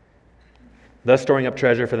 Thus storing up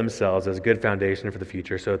treasure for themselves as a good foundation for the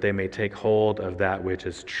future, so that they may take hold of that which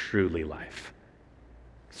is truly life.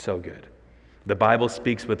 So good. The Bible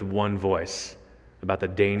speaks with one voice about the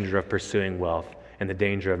danger of pursuing wealth and the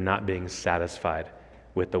danger of not being satisfied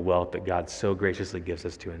with the wealth that God so graciously gives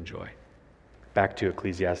us to enjoy. Back to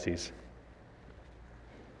Ecclesiastes.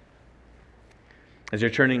 As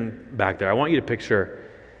you're turning back there, I want you to picture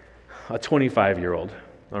a 25-year-old,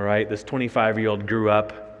 all right? This 25-year-old grew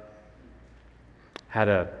up, had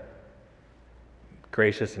a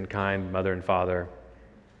gracious and kind mother and father.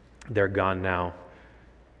 They're gone now.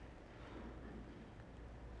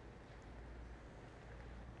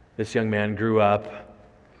 This young man grew up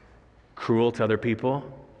cruel to other people,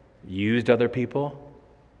 used other people,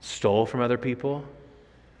 stole from other people,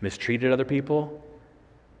 mistreated other people,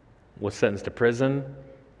 was sentenced to prison,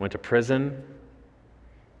 went to prison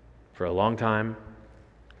for a long time,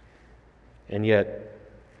 and yet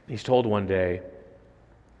he's told one day,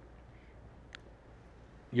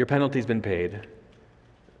 your penalty's been paid.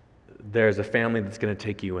 There's a family that's going to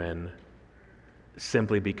take you in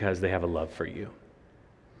simply because they have a love for you.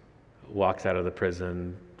 Walks out of the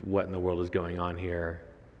prison, what in the world is going on here?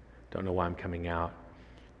 Don't know why I'm coming out.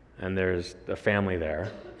 And there's a family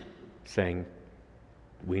there saying,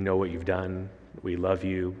 we know what you've done, we love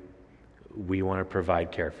you, we want to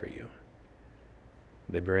provide care for you.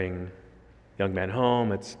 They bring young man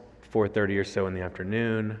home. It's 4:30 or so in the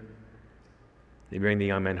afternoon. They bring the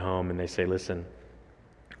young man home and they say, listen,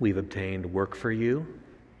 we've obtained work for you.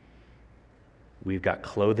 We've got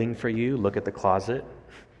clothing for you. Look at the closet,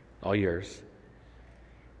 all yours.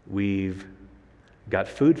 We've got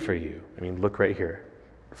food for you. I mean, look right here.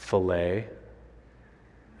 Filet,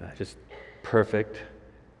 just perfect.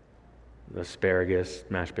 Asparagus,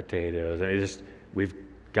 mashed potatoes. I mean, we've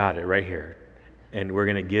got it right here. And we're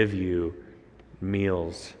going to give you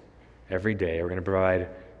meals every day. We're going to provide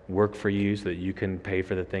work for you so that you can pay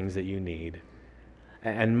for the things that you need.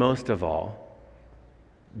 And most of all,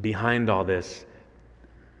 behind all this,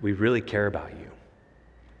 we really care about you.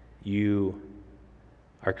 You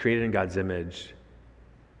are created in God's image.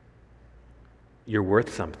 You're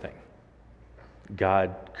worth something.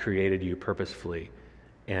 God created you purposefully,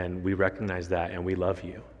 and we recognize that, and we love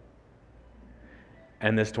you.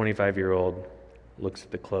 And this 25-year-old looks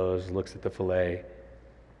at the clothes, looks at the filet,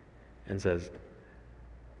 and says,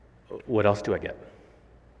 what else do I get?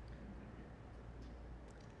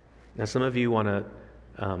 Now, some of you want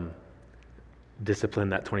to discipline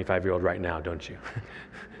that 25-year-old right now, don't you?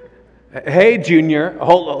 Hey, Junior,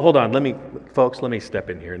 hold on. Let me step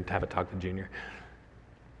in here and have a talk to Junior.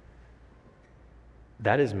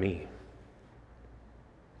 That is me.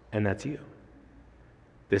 And that's you.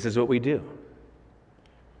 This is what we do.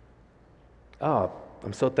 Oh,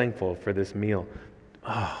 I'm so thankful for this meal.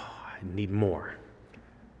 Oh, I need more.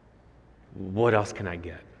 What else can I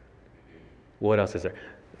get? What else is there?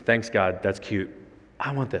 Thanks, God, that's cute.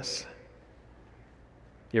 I want this.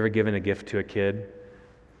 You ever given a gift to a kid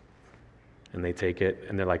and they take it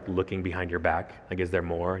and they're like looking behind your back, like, is there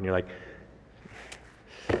more? And you're like,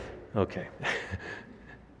 okay.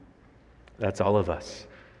 That's all of us.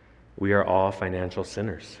 We are all financial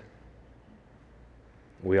sinners.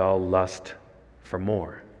 We all lust for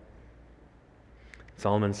more.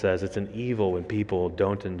 Solomon says it's an evil when people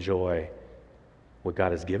don't enjoy what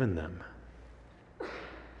God has given them.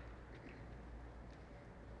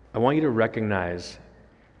 I want you to recognize,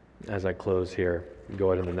 as I close here,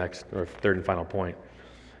 go ahead to the next, or third and final point.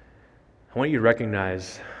 I want you to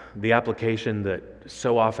recognize the application that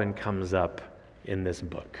so often comes up in this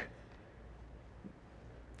book.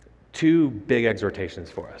 Two big exhortations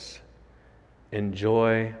for us.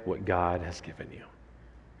 Enjoy what God has given you.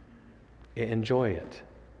 Enjoy it.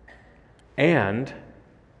 And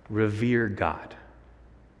revere God.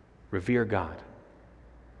 Revere God.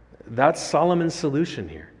 That's Solomon's solution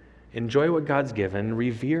here. Enjoy what God's given,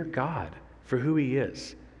 revere God for who He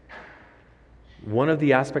is. One of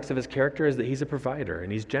the aspects of His character is that He's a provider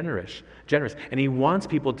and He's generous, and He wants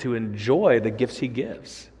people to enjoy the gifts He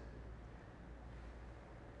gives.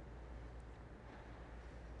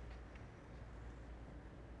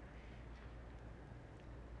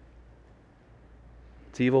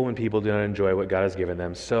 It's evil when people do not enjoy what God has given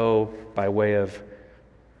them. So, by way of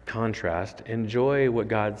contrast, enjoy what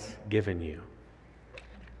God's given you.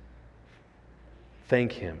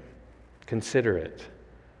 Thank Him. Consider it.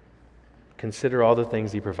 Consider all the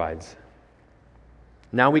things He provides.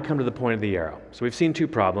 Now we come to the point of the arrow. So we've seen two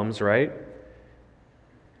problems, right?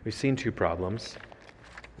 We've seen two problems.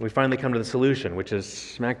 We finally come to the solution, which is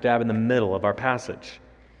smack dab in the middle of our passage.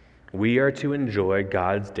 We are to enjoy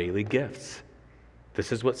God's daily gifts.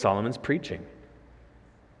 This is what Solomon's preaching.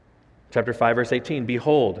 Chapter 5, verse 18,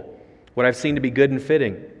 behold, what I've seen to be good and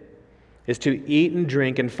fitting is to eat and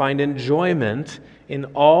drink and find enjoyment in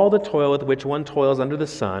all the toil with which one toils under the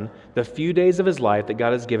sun, the few days of his life that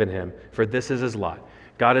God has given him, for this is his lot.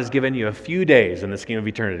 God has given you a few days in the scheme of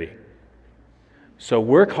eternity. So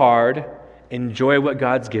work hard, enjoy what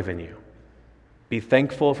God's given you. Be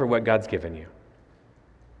thankful for what God's given you.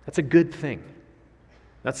 That's a good thing.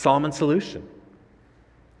 That's Solomon's solution.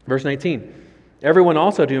 Verse 19, everyone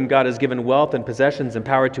also to whom God has given wealth and possessions and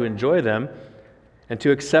power to enjoy them and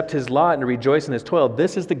to accept his lot and to rejoice in his toil,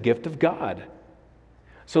 this is the gift of God.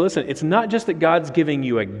 So listen, it's not just that God's giving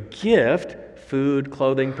you a gift, food,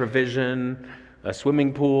 clothing, provision, a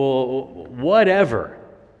swimming pool, whatever,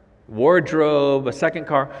 wardrobe, a second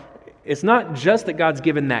car. It's not just that God's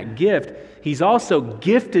given that gift, He's also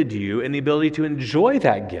gifted you in the ability to enjoy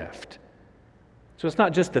that gift. So it's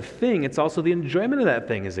not just the thing, it's also the enjoyment of that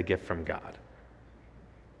thing is a gift from God.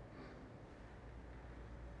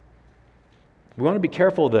 We want to be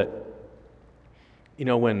careful that,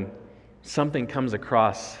 when something comes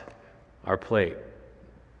across our plate,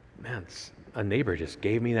 man, a neighbor just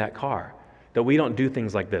gave me that car, that we don't do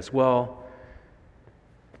things like this. Well,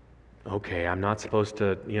 okay, I'm not supposed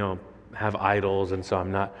to, have idols, and so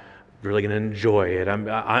I'm not really going to enjoy it. I'm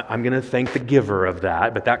going to thank the giver of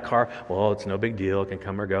that, but that car, well, it's no big deal. It can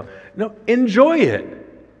come or go. No, enjoy it.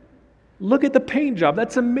 Look at the paint job.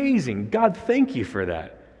 That's amazing. God, thank you for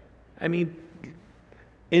that. I mean,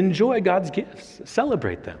 enjoy God's gifts.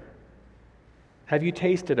 Celebrate them. Have you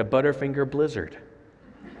tasted a Butterfinger Blizzard?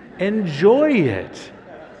 Enjoy it.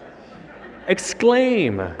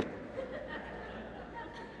 Exclaim.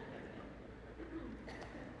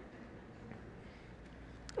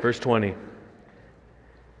 Verse 20.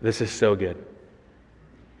 This is so good.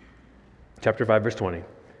 Chapter 5, verse 20.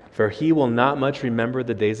 For he will not much remember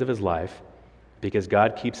the days of his life, because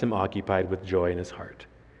God keeps him occupied with joy in his heart.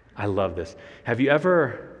 I love this. Have you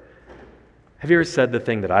ever said the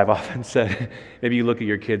thing that I've often said? Maybe you look at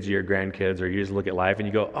your kids or your grandkids, or you just look at life and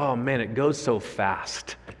you go, oh man, it goes so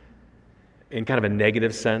fast. In kind of a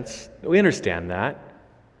negative sense. We understand that.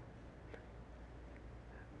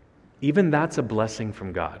 Even that's a blessing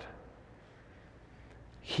from God.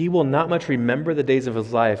 He will not much remember the days of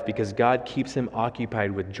his life because God keeps him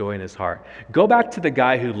occupied with joy in his heart. Go back to the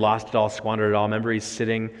guy who lost it all, squandered it all. Remember, he's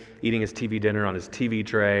sitting, eating his TV dinner on his TV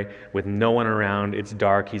tray with no one around. It's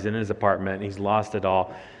dark. He's in his apartment. And he's lost it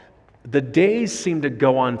all. The days seem to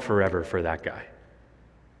go on forever for that guy.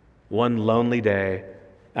 One lonely day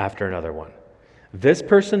after another one. This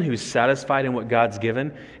person who's satisfied in what God's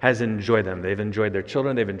given has enjoyed them. They've enjoyed their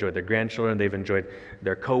children, they've enjoyed their grandchildren, they've enjoyed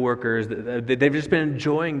their coworkers. They've just been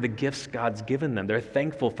enjoying the gifts God's given them. They're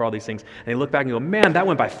thankful for all these things. And they look back and go, man, that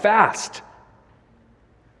went by fast.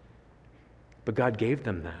 But God gave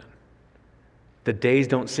them that. The days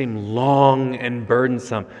don't seem long and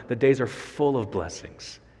burdensome. The days are full of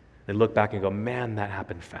blessings. They look back and go, man, that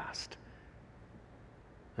happened fast.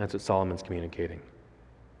 That's what Solomon's communicating.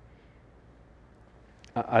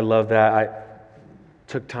 I love that. I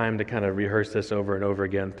took time to kind of rehearse this over and over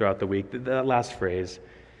again throughout the week. That last phrase,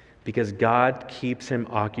 because God keeps him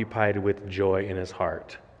occupied with joy in his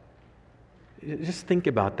heart. Just think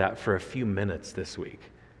about that for a few minutes this week.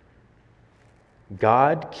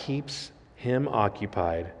 God keeps him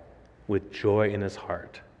occupied with joy in his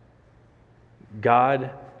heart.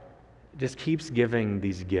 God just keeps giving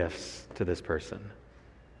these gifts to this person.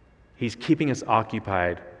 He's keeping us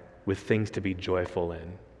occupied with things to be joyful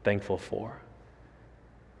in, thankful for.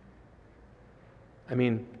 I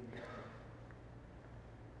mean,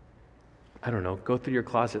 I don't know, go through your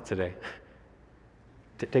closet today.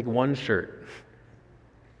 Take one shirt.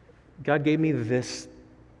 God gave me this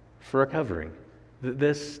for a covering,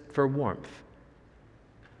 this for warmth.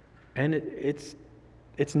 And it's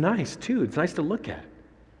nice too. It's nice to look at.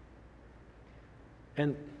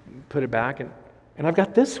 And put it back, and I've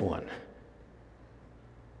got this one.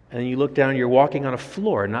 And you look down, you're walking on a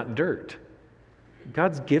floor, not dirt.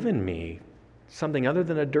 God's given me something other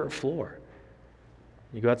than a dirt floor.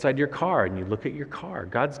 You go outside your car and you look at your car.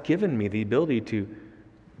 God's given me the ability to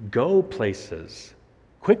go places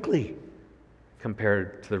quickly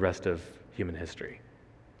compared to the rest of human history.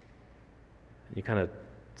 You kind of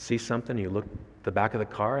see something, you look at the back of the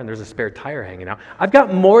car, and there's a spare tire hanging out. I've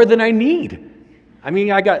got more than I need. I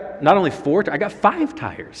mean, I got not only 4, I got 5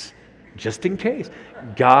 tires. Just in case.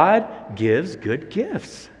 God gives good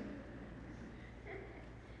gifts.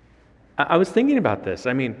 I was thinking about this.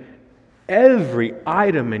 I mean, every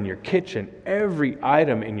item in your kitchen, every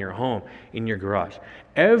item in your home, in your garage,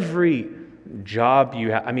 every job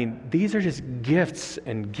you have, I mean, these are just gifts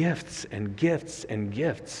and gifts and gifts and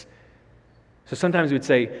gifts. So sometimes we'd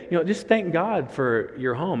say, just thank God for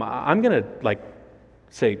your home. I'm going to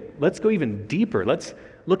say, let's go even deeper. Let's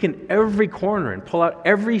look in every corner and pull out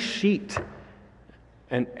every sheet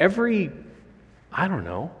and every,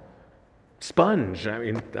 sponge. I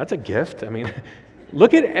mean, that's a gift. I mean,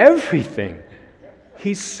 look at everything.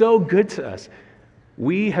 He's so good to us.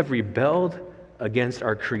 We have rebelled against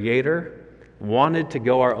our Creator, wanted to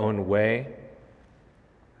go our own way,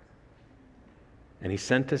 and He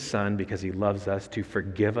sent His Son because He loves us to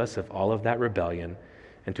forgive us of all of that rebellion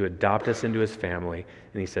and to adopt us into His family.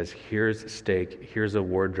 And He says, here's a steak, here's a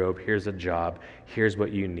wardrobe, here's a job, here's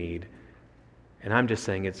what you need. And I'm just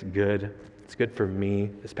saying it's good. It's good for me.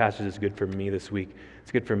 This passage is good for me this week.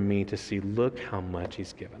 It's good for me to see, look how much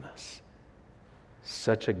He's given us.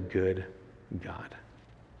 Such a good God.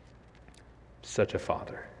 Such a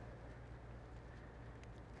Father.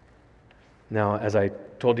 Now, as I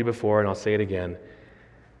told you before, and I'll say it again,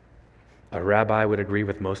 a rabbi would agree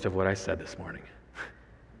with most of what I said this morning.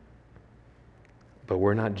 But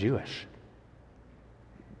we're not Jewish.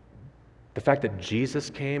 The fact that Jesus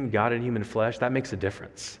came, God in human flesh, that makes a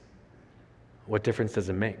difference. What difference does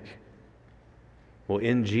it make? Well,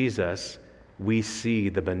 in Jesus, we see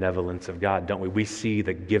the benevolence of God, don't we? We see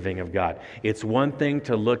the giving of God. It's one thing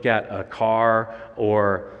to look at a car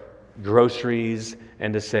or groceries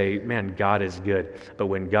and to say, man, God is good. But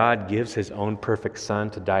when God gives his own perfect Son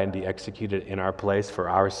to die and be executed in our place for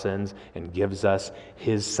our sins and gives us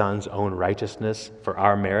his Son's own righteousness for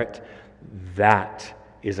our merit, that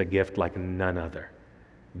is a gift like none other.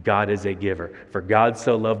 God is a giver. For God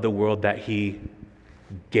so loved the world that he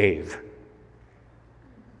gave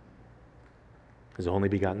his only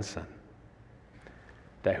begotten Son,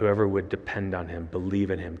 that whoever would depend on him,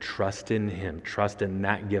 believe in him, trust in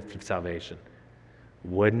that gift of salvation,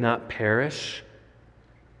 would not perish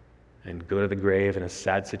and go to the grave in a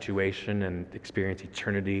sad situation and experience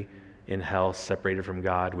eternity in hell separated from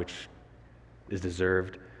God, which is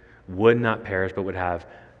deserved, would not perish but would have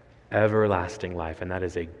everlasting life. And that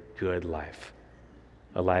is a good life,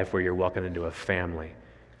 a life where you're welcomed into a family,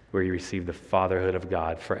 where you receive the fatherhood of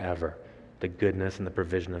God forever, the goodness and the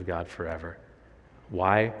provision of God forever.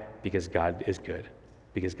 Why? Because God is good.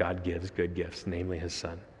 Because God gives good gifts, namely his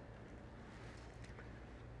Son.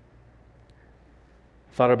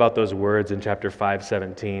 Thought about those words in chapter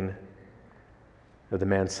 5:17 of the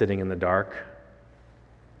man sitting in the dark.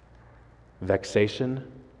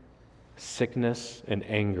 Vexation, sickness, and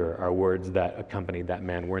anger are words that accompanied that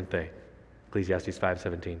man, weren't they? Ecclesiastes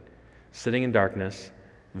 5:17. Sitting in darkness,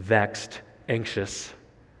 vexed, anxious,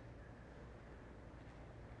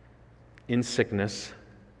 in sickness,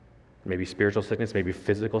 maybe spiritual sickness, maybe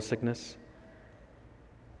physical sickness,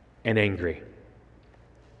 and angry.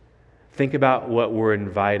 Think about what we're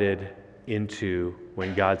invited into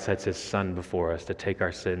when God sets his Son before us to take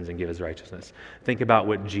our sins and give his righteousness. Think about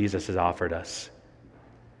what Jesus has offered us.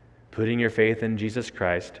 Putting your faith in Jesus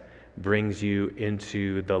Christ brings you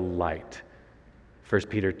into the light. 1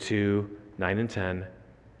 Peter 2:9 and 10,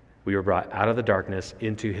 we were brought out of the darkness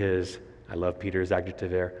into his, I love Peter's adjective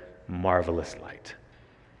there, marvelous light.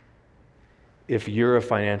 If you're a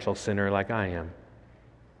financial sinner like I am,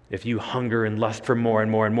 if you hunger and lust for more and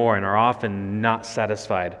more and more and are often not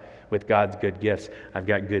satisfied with God's good gifts, I've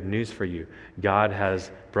got good news for you. God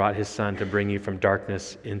has brought his Son to bring you from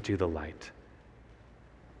darkness into the light.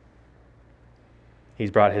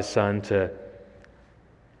 He's brought his Son to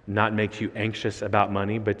not make you anxious about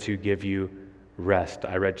money, but to give you rest.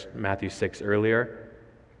 I read Matthew 6 earlier.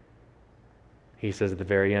 He says at the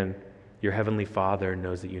very end, your heavenly Father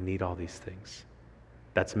knows that you need all these things.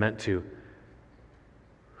 That's meant to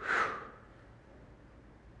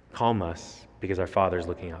calm us because our Father is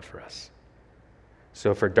looking out for us.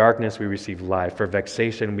 So for darkness, we receive life. For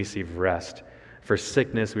vexation, we receive rest. For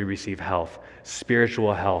sickness, we receive health.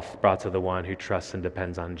 Spiritual health brought to the one who trusts and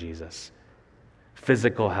depends on Jesus.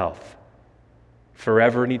 Physical health.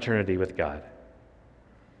 Forever in eternity with God.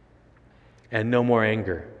 And no more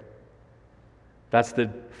anger. That's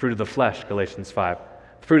the fruit of the flesh, Galatians 5.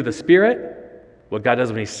 The fruit of the Spirit, what God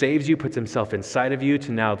does when he saves you, puts himself inside of you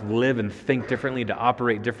to now live and think differently, to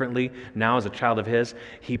operate differently. Now as a child of his,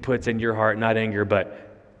 he puts in your heart not anger,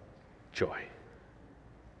 but joy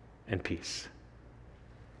and peace.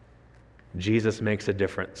 Jesus makes a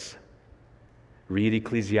difference. Read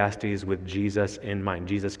Ecclesiastes with Jesus in mind.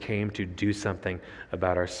 Jesus came to do something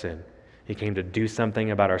about our sin. He came to do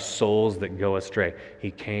something about our souls that go astray.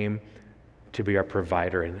 He came to be our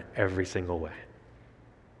provider in every single way.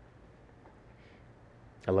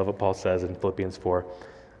 I love what Paul says in Philippians 4.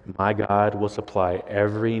 My God will supply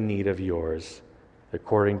every need of yours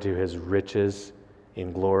according to his riches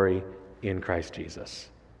in glory in Christ Jesus.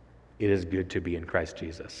 It is good to be in Christ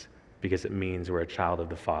Jesus because it means we're a child of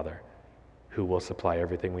the Father who will supply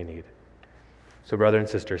everything we need. So brother and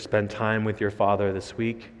sister, spend time with your Father this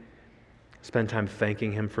week. Spend time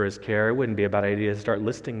thanking him for his care. It wouldn't be a bad idea to start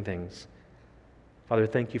listing things. Father,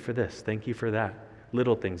 thank you for this. Thank you for that.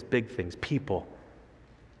 Little things, big things, people.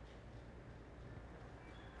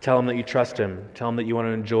 Tell him that you trust him. Tell him that you want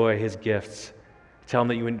to enjoy his gifts. Tell him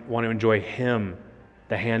that you want to enjoy him,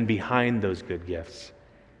 the hand behind those good gifts.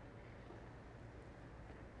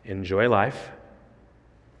 Enjoy life.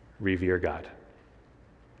 Revere God.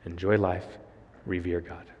 Enjoy life. Revere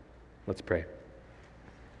God. Let's pray.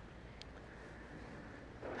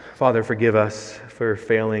 Father, forgive us for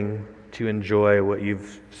failing to enjoy what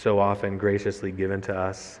you've so often graciously given to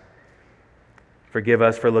us. Forgive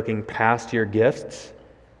us for looking past your gifts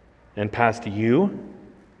and past you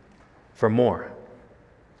for more.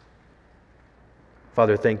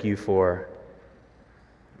 Father, thank you for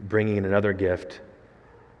bringing in another gift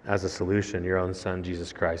as a solution, your own Son,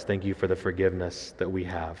 Jesus Christ. Thank you for the forgiveness that we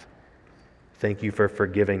have. Thank you for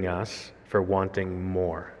forgiving us for wanting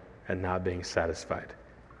more and not being satisfied.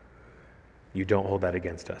 you don't hold that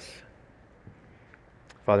against us.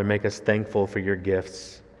 Father, make us thankful for your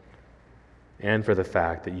gifts and for the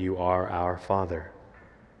fact that you are our Father.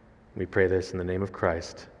 We pray this in the name of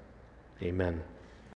Christ. Amen.